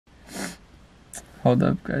Hold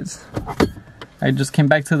up, guys. I just came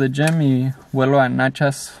back to the gym y huelo a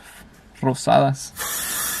nachas rosadas.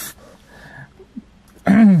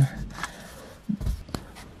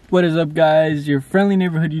 What is up, guys? Your friendly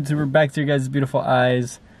neighborhood YouTuber back to your guys' beautiful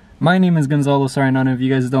eyes. My name is Gonzalo. Sorry, none of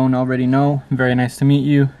you guys don't already know. Very nice to meet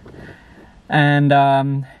you. And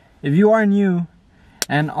if you are new,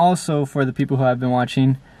 and also for the people who have been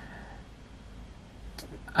watching,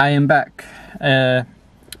 I am back.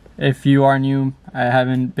 If you are new, I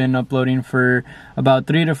haven't been uploading for about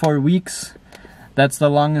 3 to 4 weeks. That's the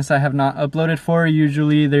longest I have not uploaded for.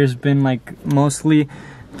 Usually there's been like mostly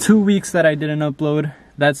 2 weeks that I didn't upload.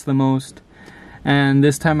 That's the most. And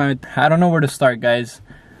this time I don't know where to start, guys.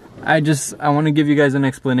 I want to give you guys an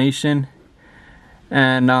explanation,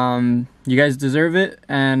 and you guys deserve it.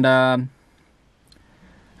 And I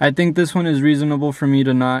think this one is reasonable for me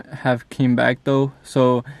to not have came back though.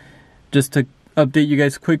 So just to update you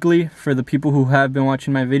guys quickly, for the people who have been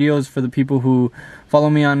watching my videos, for the people who follow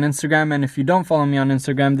me on Instagram, and if you don't follow me on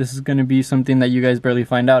Instagram, this is going to be something that you guys barely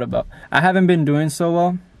find out about. I haven't been doing so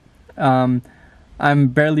well. I'm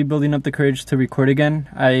barely building up the courage to record again.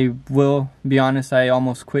 I will be honest, I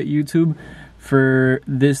almost quit YouTube for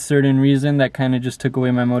this certain reason that kind of just took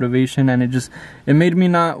away my motivation, and it made me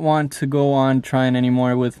not want to go on trying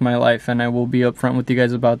anymore with my life, and I will be upfront with you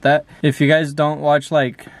guys about that. If you guys don't watch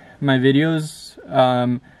like my videos,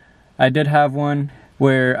 I did have one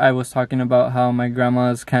where I was talking about how my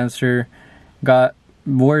grandma's cancer got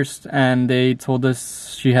worse, and they told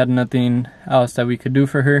us she had nothing else that we could do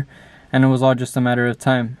for her, and it was all just a matter of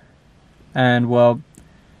time. And well,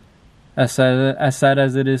 as sad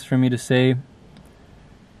as it is for me to say,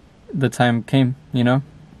 the time came, you know?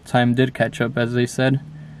 Time did catch up, as they said,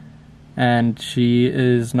 and she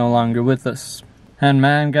is no longer with us. And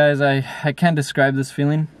man, guys, I can't describe this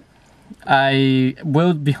feeling. I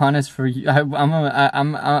will be honest for you.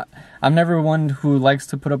 I'm never one who likes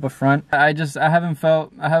to put up a front. I haven't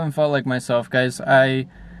felt like myself, guys. I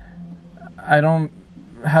don't,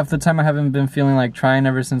 half the time I haven't been feeling like trying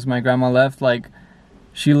ever since my grandma left. Like,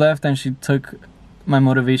 she left and she took my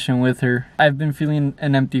motivation with her. I've been feeling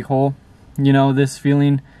an empty hole. You know, this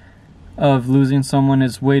feeling of losing someone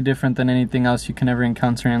is way different than anything else you can ever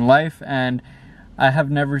encounter in life, and I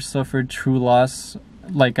have never suffered true loss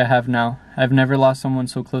like I have now. I've never lost someone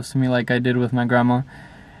so close to me like I did with my grandma.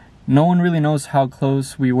 No one really knows how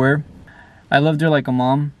close we were. I loved her like a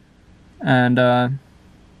mom, and I'm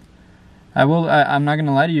not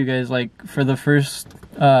gonna lie to you guys, like for the first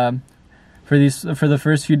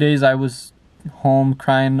few days I was home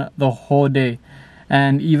crying the whole day.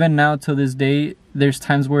 And even now to this day, there's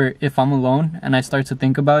times where if I'm alone and I start to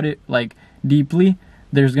think about it like deeply,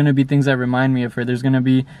 there's gonna be things that remind me of her. There's gonna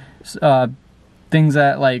be things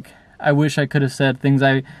that like I wish I could have said, things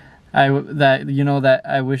that I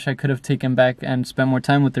wish I could have taken back and spent more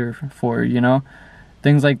time with her for, you know,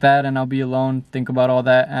 things like that. And I'll be alone, think about all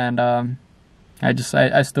that, and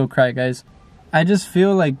I still cry, guys. I just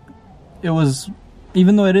feel like it was,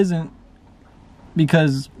 even though it isn't,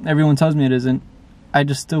 because everyone tells me it isn't, I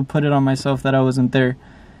just still put it on myself that I wasn't there,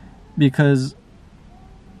 because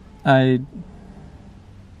I'm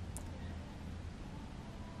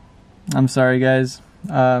sorry, guys.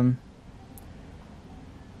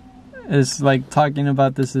 It's like talking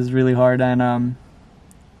about this is really hard, and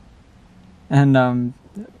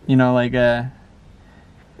you know, like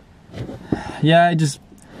yeah,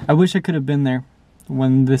 I wish I could have been there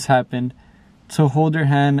when this happened, to hold her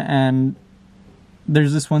hand. And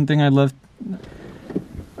there's this one thing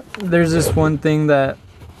that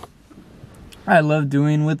I love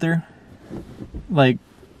doing with her. Like,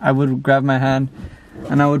 I would grab my hand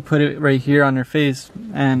and I would put it right here on her face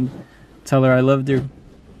and tell her I loved her.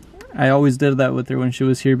 I always did that with her when she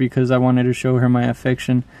was here because I wanted to show her my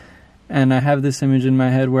affection. And I have this image in my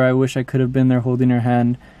head where I wish I could have been there holding her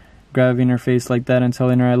hand, grabbing her face like that and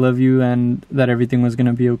telling her I love you, and that everything was going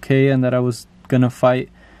to be okay, and that I was going to fight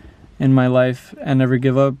in my life and never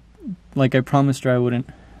give up like I promised her I wouldn't.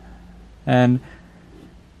 And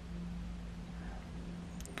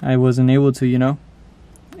I wasn't able to, you know?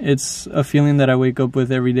 It's a feeling that I wake up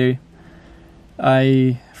with every day.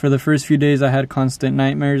 For the first few days I had constant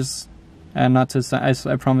nightmares, and I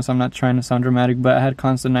promise I'm not trying to sound dramatic, but I had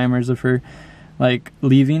constant nightmares of her like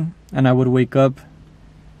leaving, and I would wake up,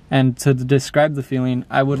 and to describe the feeling,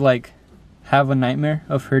 I would like have a nightmare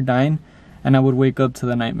of her dying, and I would wake up to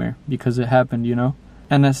the nightmare because it happened, you know?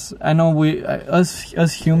 And I know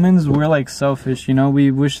us humans, we're like selfish, you know? We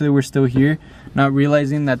wish they were still here, not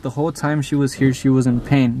realizing that the whole time she was here, she was in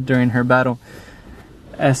pain during her battle.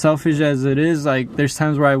 as selfish as it is, like, there's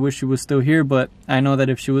times where I wish she was still here, but I know that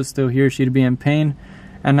if she was still here, she'd be in pain.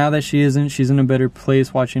 And now that she isn't, she's in a better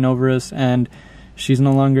place watching over us, and she's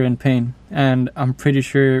no longer in pain. And I'm pretty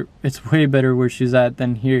sure it's way better where she's at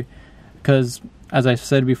than here, because as I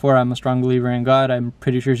said before, I'm a strong believer in God. I'm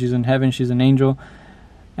pretty sure she's in heaven, she's an angel.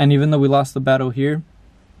 And even though we lost the battle here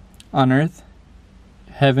on earth,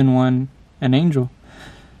 heaven won an angel.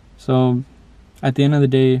 So at the end of the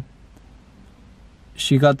day,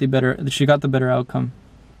 she got the better outcome.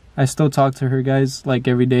 I still talk to her, guys, like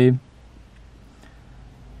every day.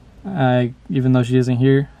 Even though she isn't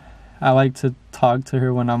here, I like to talk to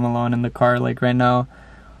her when I'm alone in the car, like right now,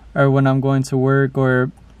 or when I'm going to work,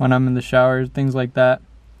 or when I'm in the shower, things like that.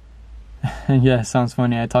 And yeah, it sounds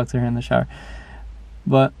funny, I talk to her in the shower.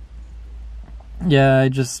 But yeah,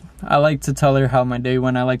 I like to tell her how my day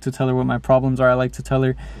went. I like to tell her what my problems are. I like to tell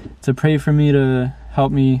her to pray for me, to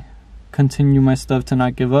help me continue my stuff, to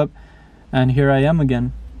not give up. And here I am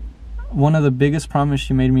again. One of the biggest promises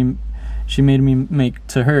she made me make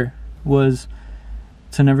to her was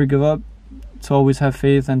to never give up, to always have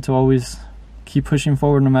faith, and to always keep pushing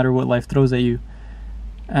forward no matter what life throws at you.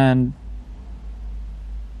 And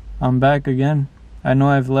I'm back again. I know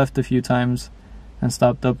I've left a few times and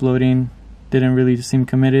stopped uploading, didn't really seem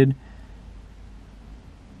committed,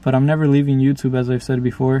 but I'm never leaving YouTube, as I've said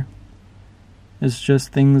before. It's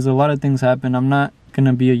just a lot of things happen. I'm not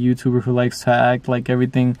gonna be a YouTuber who likes to act like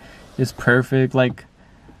everything is perfect, like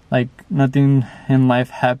nothing in life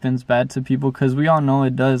happens bad to people, because we all know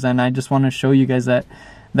it does. And I just want to show you guys that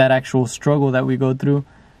actual struggle that we go through.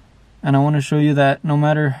 And I want to show you that no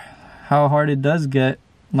matter how hard it does get,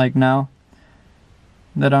 like now,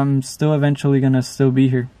 that I'm still eventually gonna still be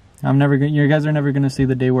here. You guys are never gonna see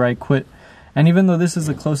the day where I quit. And even though this is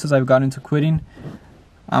the closest I've gotten to quitting,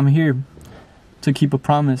 I'm here to keep a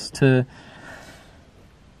promise, to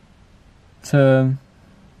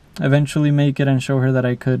eventually make it and show her that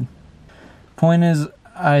I could. Point is,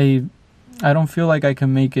 I don't feel like I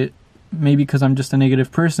can make it, maybe because I'm just a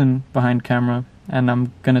negative person behind camera, and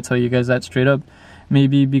I'm gonna tell you guys that straight up.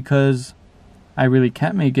 Maybe because I really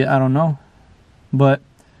can't make it, I don't know. But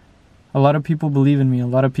a lot of people believe in me. A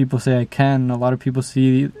lot of people say I can. A lot of people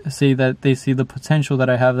say that they see the potential that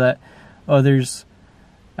I have that others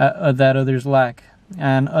lack.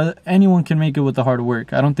 And anyone can make it with the hard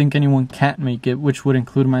work. I don't think anyone can't make it, which would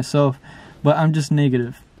include myself. But I'm just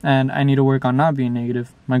negative, and I need to work on not being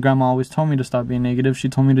negative. My grandma always told me to stop being negative. She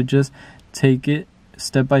told me to just take it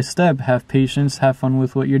step by step, have patience, have fun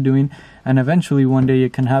with what you're doing, and eventually one day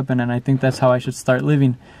it can happen. And I think that's how I should start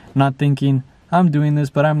living, not thinking I'm doing this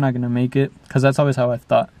but I'm not gonna make it, because that's always how I've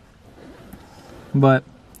thought. But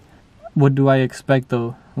what do I expect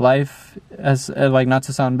though? Life, as like, not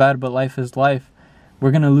to sound bad, but life is life.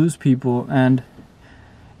 We're gonna lose people, and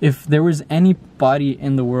if there was anybody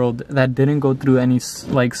in the world that didn't go through any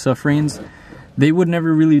like sufferings, they would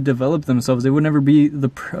never really develop themselves. They would never be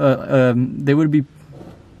they would be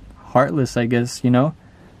heartless, I guess, you know,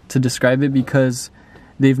 to describe it, because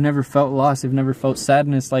they've never felt loss, they've never felt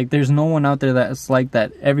sadness. Like, there's no one out there that's like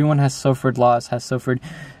that. Everyone has suffered loss, has suffered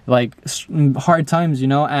like hard times, you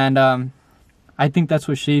know. And I think that's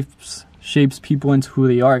what shapes people into who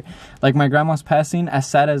they are. Like, my grandma's passing, as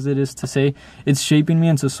sad as it is to say, it's shaping me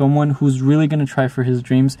into someone who's really gonna try for his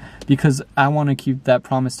dreams, because I want to keep that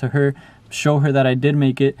promise to her, show her that I did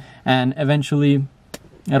make it, and eventually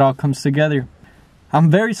it all comes together. I'm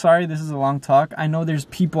very sorry this is a long talk. I know there's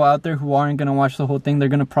people out there who aren't going to watch the whole thing. They're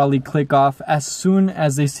going to probably click off as soon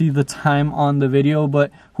as they see the time on the video. But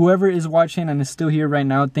whoever is watching and is still here right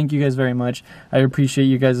now, thank you guys very much. I appreciate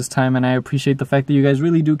you guys' time, and I appreciate the fact that you guys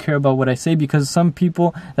really do care about what I say, because some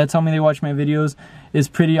people that tell me they watch my videos, is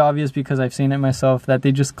pretty obvious, because I've seen it myself, that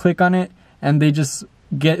they just click on it and they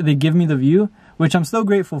give me the view, which I'm still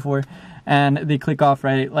grateful for, and they click off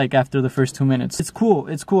right like after the first 2 minutes. It's cool.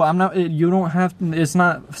 You don't have, it's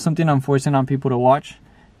not something I'm forcing on people to watch.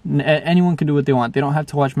 Anyone can do what they want. They don't have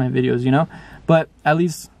to watch my videos, you know. But at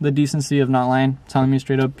least the decency of not lying, telling me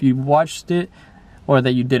straight up you watched it or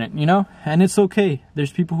that you didn't, you know. And it's okay.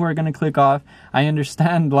 There's people who are gonna click off. I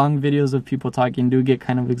understand long videos of people talking do get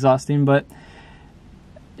kind of exhausting, but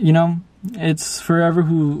you know, it's forever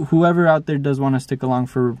whoever out there does want to stick along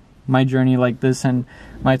for my journey like this and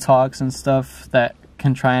my talks and stuff that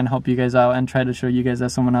can try and help you guys out and try to show you guys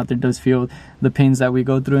that someone out there does feel the pains that we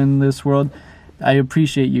go through in this world. I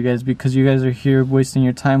appreciate you guys, because you guys are here wasting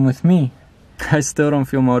your time with me. I still don't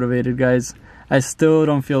feel motivated, guys. I still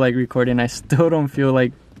don't feel like recording. I still don't feel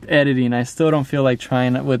like editing. I still don't feel like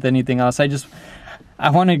trying with anything else. I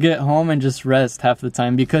want to get home and just rest half the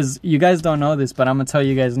time, because you guys don't know this, but I'm gonna tell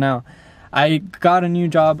you guys now. I got a new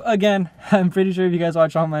job again. I'm pretty sure if you guys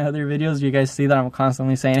watch all my other videos, you guys see that I'm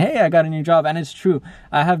constantly saying, hey, I got a new job. And it's true.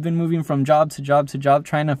 I have been moving from job to job to job,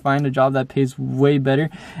 trying to find a job that pays way better.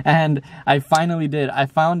 And I finally did. I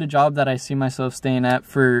found a job that I see myself staying at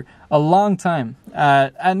for a long time.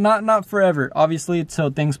 And not forever, obviously,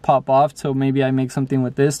 till things pop off, till maybe I make something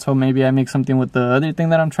with this, till maybe I make something with the other thing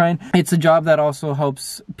that I'm trying. It's a job that also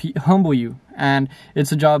helps humble you. And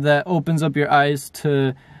it's a job that opens up your eyes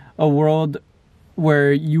to a world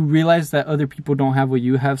where you realize that other people don't have what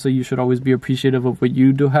you have, so you should always be appreciative of what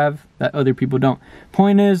you do have that other people don't.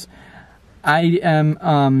 Point is, I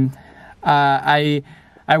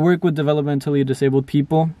work with developmentally disabled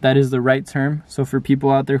people. That is the right term. So for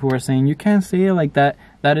people out there who are saying you can't say it like that,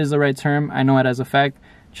 that is the right term. I know it as a fact.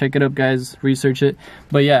 Check it up, guys, research it.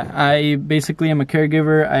 But yeah, I basically am a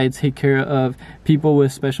caregiver. I take care of people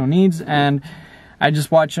with special needs, and I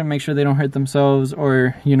just watch them, make sure they don't hurt themselves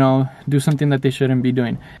or, you know, do something that they shouldn't be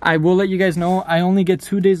doing. I will let you guys know, I only get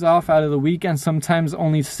 2 days off out of the week, and sometimes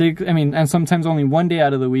only sometimes only 1 day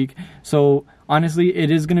out of the week. So honestly,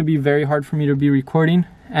 it is going to be very hard for me to be recording,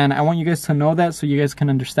 and I want you guys to know that so you guys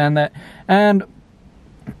can understand that. And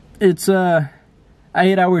it's I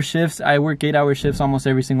 8-hour shifts. I work 8-hour shifts almost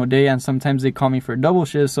every single day, and sometimes they call me for double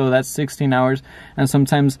shifts, so that's 16 hours. And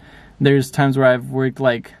sometimes there's times where I've worked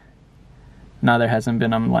like, no, there hasn't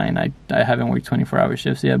been, I'm lying, I haven't worked 24-hour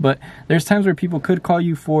shifts yet, but there's times where people could call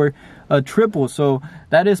you for a triple, so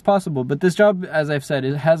that is possible. But this job, as I've said,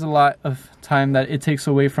 it has a lot of time that it takes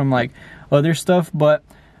away from like other stuff, but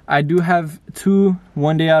I do have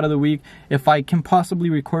 1 day out of the week. If I can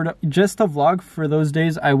possibly record just a vlog for those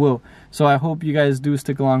days, I will. So I hope you guys do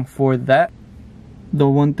stick along for that. The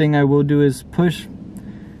one thing I will do is push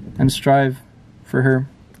and strive for her.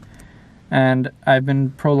 And I've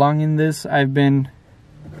been prolonging this. I've been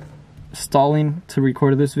stalling to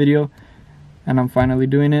record this video, and I'm finally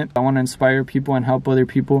doing it. I want to inspire people and help other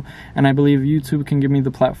people, and I believe YouTube can give me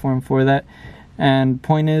the platform for that. And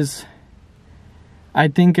point is, I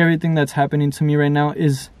think everything that's happening to me right now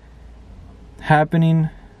is happening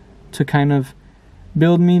to kind of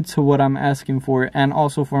build me to what I'm asking for, and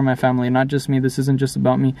also for my family. Not just me, this isn't just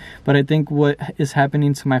about me, but I think what is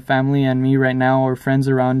happening to my family and me right now, or friends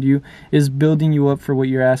around you, is building you up for what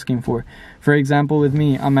you're asking for. For example, with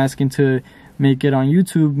me, I'm asking to make it on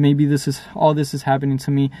YouTube. Maybe all this is happening to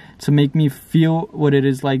me to make me feel what it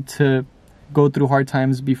is like to go through hard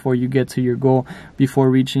times before you get to your goal, before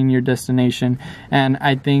reaching your destination. And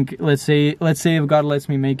I think, let's say if God lets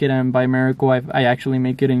me make it, and by miracle I actually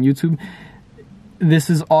make it in YouTube,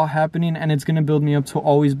 this is all happening, and it's going to build me up to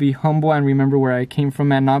always be humble and remember where I came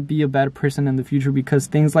from, and not be a bad person in the future, because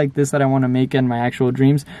things like this that I want to make and my actual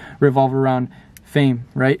dreams revolve around fame,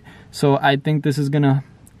 right? So I think this is going to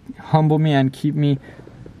humble me and keep me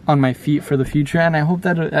on my feet for the future, and I hope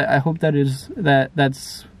that's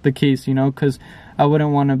the case, you know, because I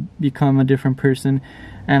wouldn't want to become a different person,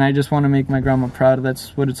 and I just want to make my grandma proud.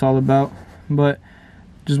 That's what it's all about. But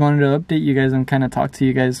just wanted to update you guys and kind of talk to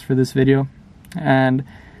you guys for this video. And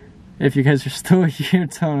if you guys are still here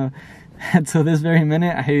till this very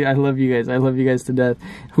minute, I love you guys. I love you guys to death.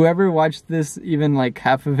 Whoever watched this, even like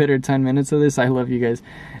half of it or 10 minutes of this, I love you guys.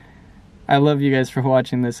 I love you guys for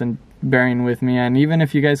watching this and bearing with me. And even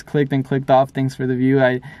if you guys clicked and clicked off, thanks for the view.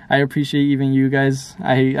 I appreciate even you guys.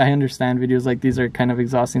 I understand videos like these are kind of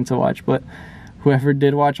exhausting to watch, but whoever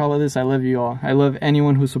did watch all of this, I love you all. I love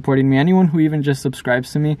anyone who's supporting me, anyone who even just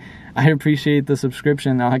subscribes to me. I appreciate the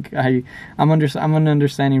subscription. I'm an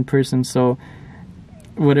understanding person, so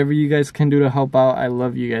whatever you guys can do to help out, I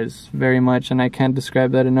love you guys very much, and I can't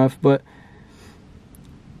describe that enough. But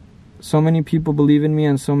so many people believe in me,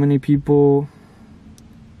 and so many people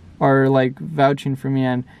are like vouching for me,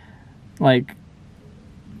 and like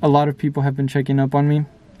a lot of people have been checking up on me.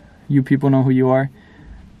 You people know who you are.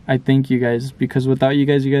 I thank you guys, because without you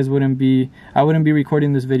guys, I wouldn't be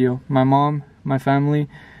recording this video. My mom, my family,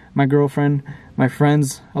 my girlfriend, my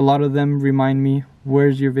friends, a lot of them remind me,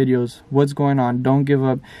 where's your videos? What's going on? Don't give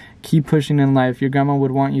up. Keep pushing in life. Your grandma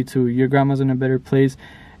would want you to. Your grandma's in a better place,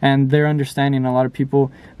 and they're understanding. A lot of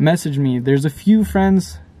people message me. There's a few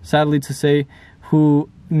friends, sadly to say, who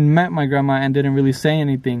met my grandma and didn't really say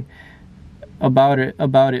anything about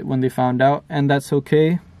it when they found out, and that's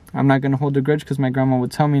okay. I'm not going to hold a grudge, because my grandma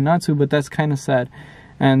would tell me not to, but that's kind of sad.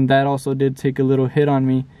 And that also did take a little hit on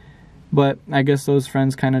me. But I guess those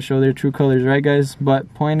friends kind of show their true colors, right guys?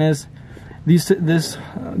 But point is, these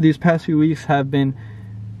past few weeks have been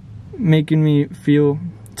making me feel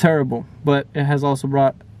terrible. But it has also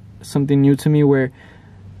brought something new to me, where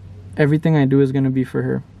everything I do is going to be for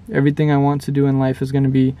her. Everything I want to do in life is going to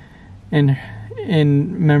be in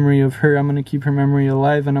in memory of her. I'm going to keep her memory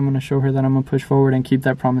alive, and I'm going to show her that I'm going to push forward and keep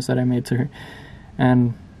that promise that I made to her.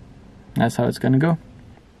 And that's how it's going to go.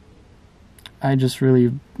 I just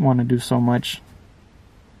really want to do so much,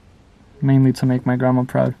 mainly to make my grandma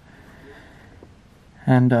proud.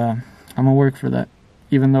 And I'm going to work for that.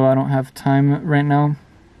 Even though I don't have time right now,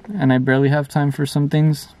 and I barely have time for some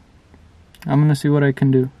things, I'm going to see what I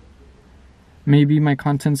can do. Maybe my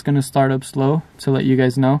content's going to start up slow, to let you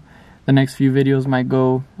guys know. The next few videos might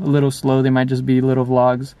go a little slow. They might just be little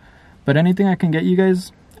vlogs. But anything I can get you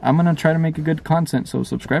guys, I'm going to try to make a good content. So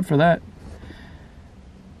subscribe for that.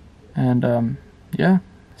 And yeah,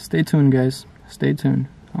 stay tuned, guys. Stay tuned.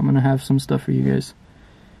 I'm going to have some stuff for you guys.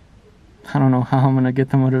 I don't know how I'm going to get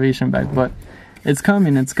the motivation back, but it's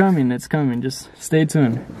coming, it's coming, it's coming. Just stay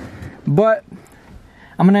tuned. But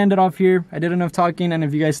I'm gonna end it off here. I did enough talking, and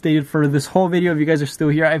if you guys stayed for this whole video, if you guys are still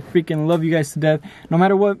here, I freaking love you guys to death. No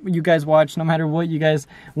matter what you guys watch, no matter what you guys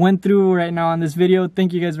went through right now on this video,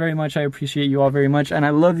 thank you guys very much. I appreciate you all very much, and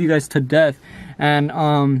I love you guys to death.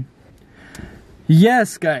 And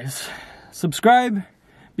yes, guys, subscribe,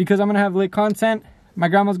 because I'm gonna have lit content. My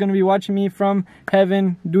grandma's gonna be watching me from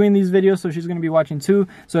heaven doing these videos, so she's gonna be watching too.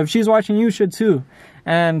 So if she's watching, you should too.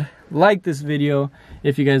 And like this video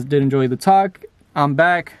if you guys did enjoy the talk. I'm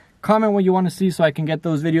back. Comment what you want to see so I can get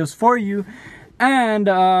those videos for you. And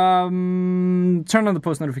turn on the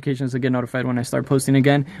post notifications to get notified when I start posting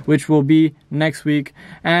again, which will be next week.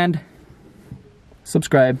 And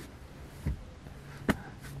subscribe.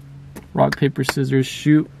 Rock, paper, scissors,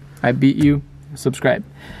 shoot. I beat you. Subscribe.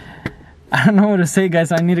 I don't know what to say,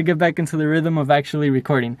 guys. I need to get back into the rhythm of actually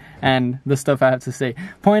recording and the stuff I have to say.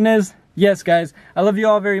 Point is, yes, guys, I love you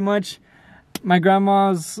all very much. My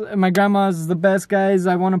grandma's the best, guys.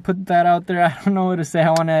 I want to put that out there. I don't know what to say. I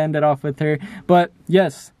want to end it off with her. But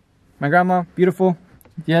yes, my grandma, beautiful.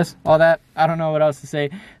 Yes, all that. I don't know what else to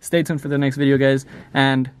say. Stay tuned for the next video, guys.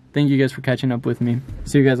 And thank you guys for catching up with me.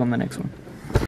 See you guys on the next one.